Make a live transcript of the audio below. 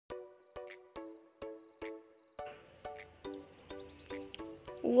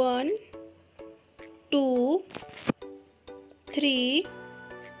1 2 3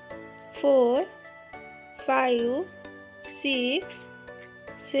 4 5 6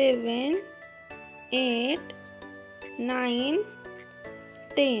 7 8 9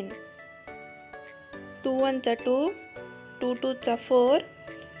 10 2 1 2 2 2 4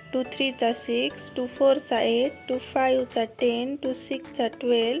 2 3 6 2 4 8 2 5 10 2 6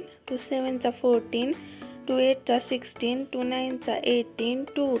 12 2 7 14 2 8 16 2 9 18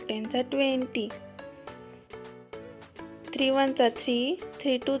 2 10 20 3 1 3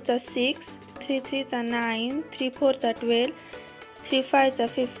 3 2 6 3 3 9 3 4 12 3 5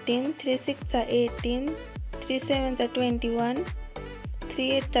 15 3 6 18 3 7 21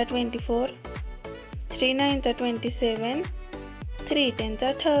 3 8 24 3 9 27 3 10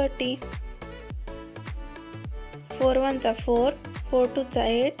 30 4 1 4 4 2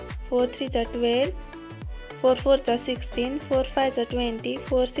 8 4 3 12 4 4 16 4 5 20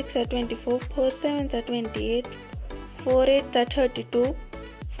 4 6 24 4 7 28 4 8 32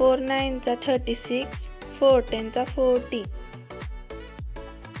 4 9 36 4 10 40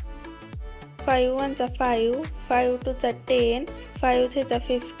 5 1 5 5 2 10 5 3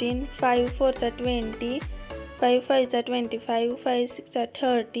 15 5 4 20 5 5 25 5 6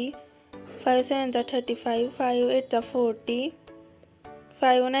 30 5 7 35 5 8 40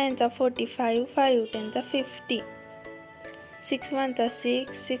 5 9 45 5 10 50 6 1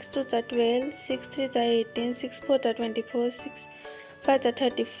 6 6 2 12 6 3 18 6 4 24 6 5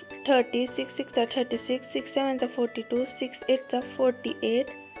 30 6 6 36 6 7 42 6 8 48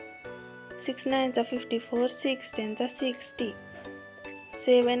 6 9 54 6 10 60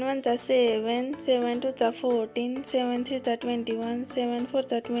 7 1 7 7 2 14 7 3 21 7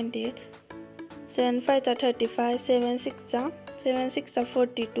 4 28 7 5 35 7 6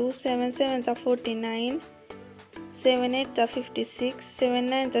 42 7 7 49 7 8 56 7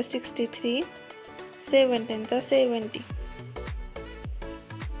 9 63 7 10 70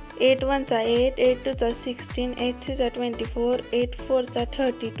 8 1 8 8 2 16 8 3 24 8 4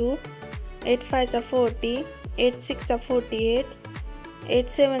 32 8 5 40 8 6 48 8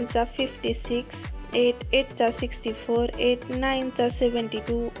 7 56 8 8 64 8 9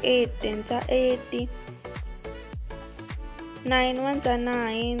 72 8 10 80 9 1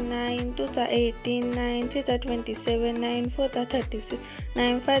 9 9 2 18 9 3 27 9 4 36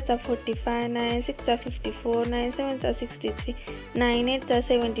 9 5 45 9 6 54 9 7 63 9 8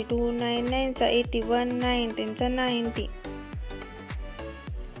 72 9 9 81 9 10 90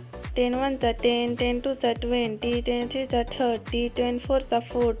 10 1 10 10 2 20 10 3 30 10 4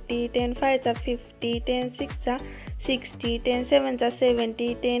 40 10 5 50 10 6 60 10 7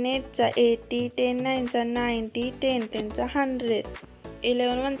 70 10 8 80 10 9 90 10 10 100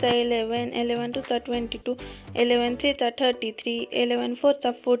 11 1 11 11 2 22 11 3 33 11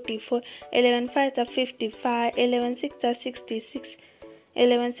 4 44 11 5 55 11 6 66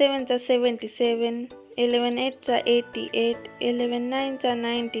 11 7 77 11 8 88 11 9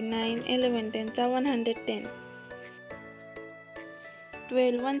 99 11 10 110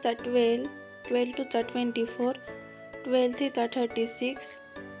 12 1 12 12 2 24 12 3 36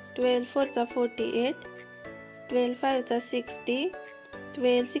 12 4 48 12 5 60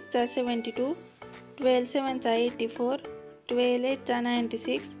 12 6 72 12 7 84 12 8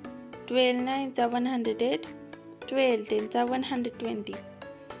 96 12 9 108 12 10 120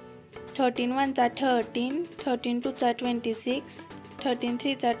 13 1 13 13 2 26 13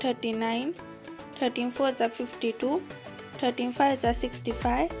 3 39 13 4 52 13 5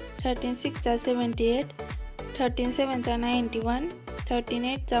 65 13 6 78 13 7 91 13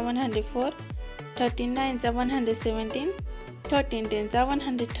 8 104 13 9 117 13 10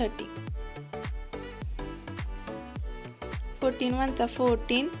 130 14 1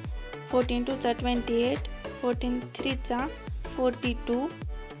 14 14 2 28 14 3 42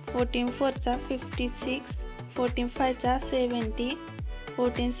 14 4 56 14 5 70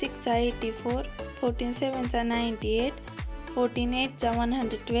 14 6 84 14 7 98 14 8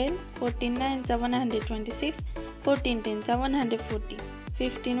 112 14 9 126 14 10 140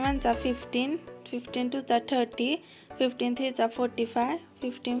 15 1 15 15 2 30 15 3 45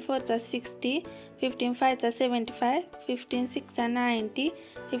 15 4 60 15 5 75 15 6 90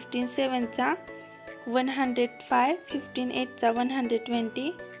 15 7 105 15 8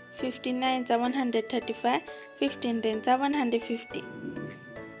 120 15 9 135 15 10 150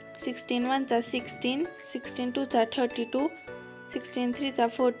 16 1 16 16 2 32 16 3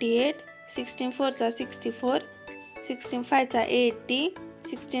 48 16 4 64 16 5 80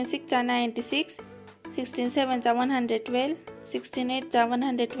 16 6 96 16 7 112 16 8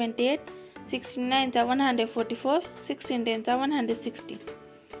 128 16 9 144 16 10 160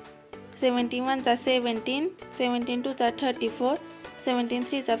 17 1 17, 17 2 34, 17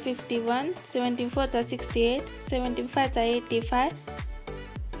 3 51, 17 4 68, 17 5 85,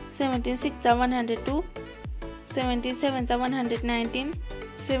 17 6 102, 17 7 119,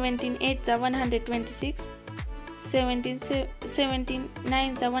 17 8 126, 17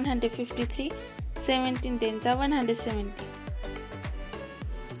 9 153, 17 10 170,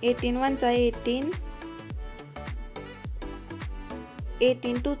 18 1 18,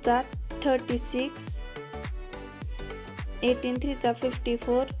 18 2 36, 18 3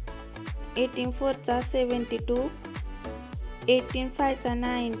 54, 18 4 72, 18 5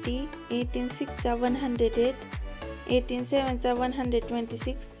 90, 18 6 108, 18 7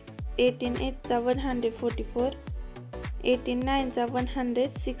 126, 18 8 144, 18 9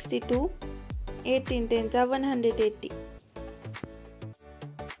 162, 18 10 180,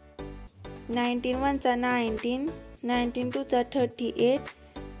 19 1 19, 19 2 38,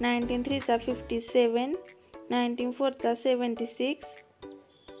 19 3 57, 19 4 76,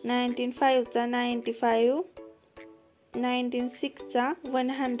 19 5 95, 19 6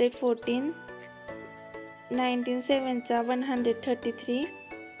 114, 19 7 133,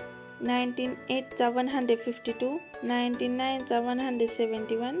 19 8 152, 19 9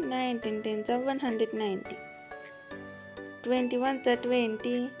 171, 19 10 190, 21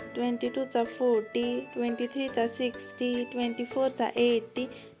 20, 22 40, 23 60, 24 80,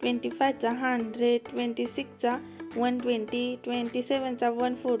 25 100, 26 120, 27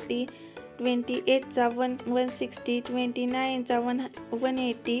 140, 28 160, 29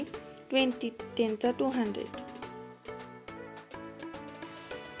 180, 20 10 200,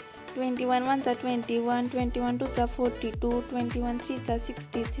 21 1 21, 21 2 42, 21 3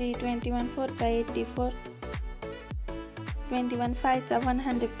 63, 21 4 84, 21 5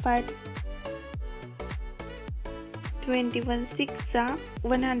 105, 21 6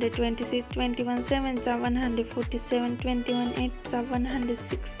 126, 21 7 147, 21 8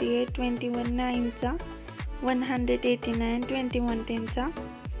 168, 21 9 189, 21 10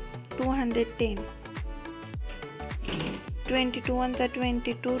 210, 22 1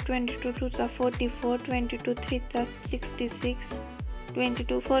 22, 22 2 44, 22 3 66,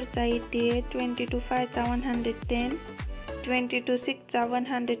 22 4 88, 22 5 110, 22 6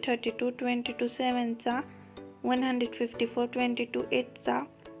 132, 22 7 154, 22 8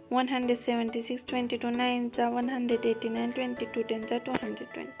 176, 22 9 189, 22 10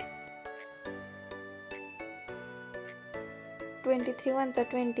 220, 23 1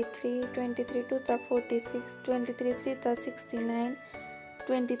 23, 23 2 46, 23 3 69,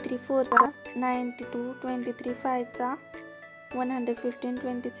 23 4 92, 23 5 115,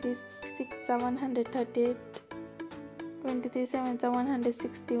 23 6 138, 23 7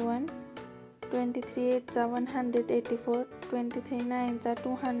 161, 23 8 184, 23 9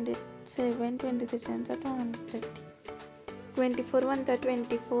 207, 23 10 230, 24 1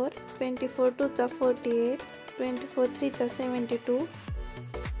 24, 24 2 48, 24 3 72,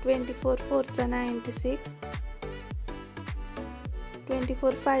 24 4 96,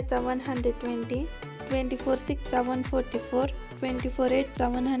 24 5 120, 24 6 144, 24 8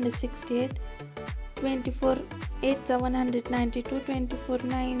 168, 24 8 192, 24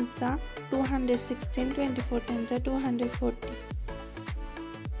 9 216, 24 10 240,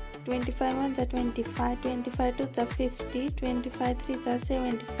 25 1 25, 25 2 50, 25 3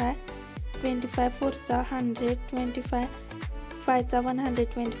 75, 25 4 100, 25 5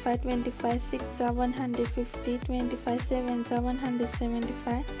 125, 25 6 150, 25 7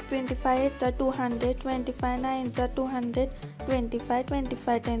 175, 25 8 200, 25 9 200, 25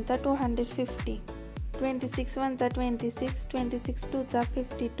 25 10 250, 26 1 26, 26 2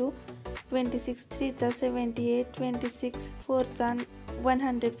 52, 26 3 78, 26 4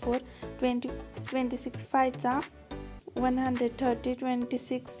 104, 26 5 130,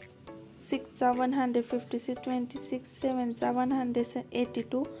 26 6 156, 26 7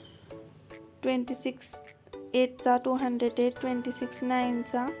 182, 26 8 208, 26 9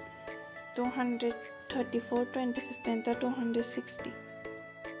 234, 26 10 260,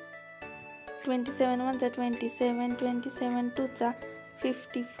 27 1 27, 27 2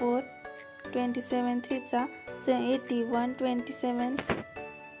 54, 27 3 81, 27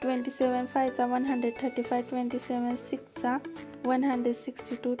 27 5 135, 27 6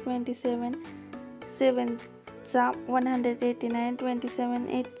 162, 27 7 189, 27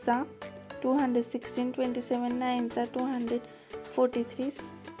 8 216, 27 9 243,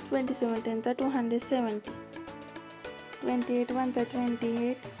 27 10 270, 28 1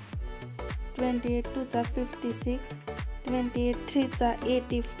 28, 28 2 56, 28 3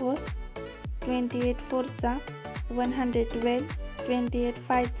 84, 28 4 112, 28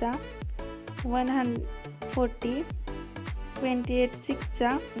 5 140, 28 6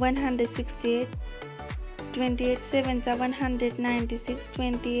 168, 28 7 196,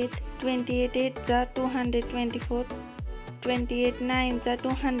 28 8 224, 28 9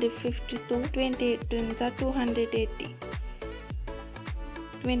 252, 28 2 280,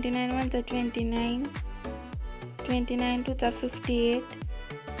 29 1 29, 29 2 58,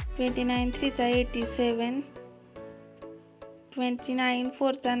 29 3 87, 29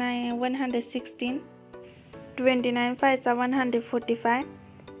 4 116, 29 5 145,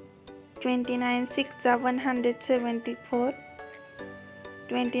 29 6 174,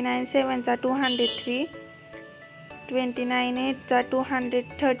 29 7 203, 29 8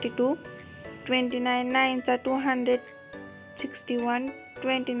 232, 29 9 261,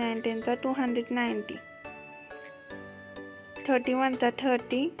 29 10 290, 31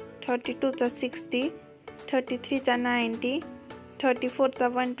 30, 32 60, 33 90, 34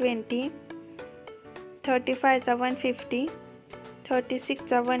 120, 35 150, 36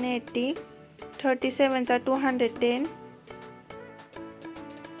 180, 37 210,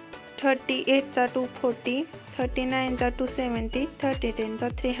 38 240, 39 270, 30 10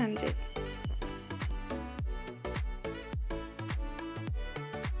 300.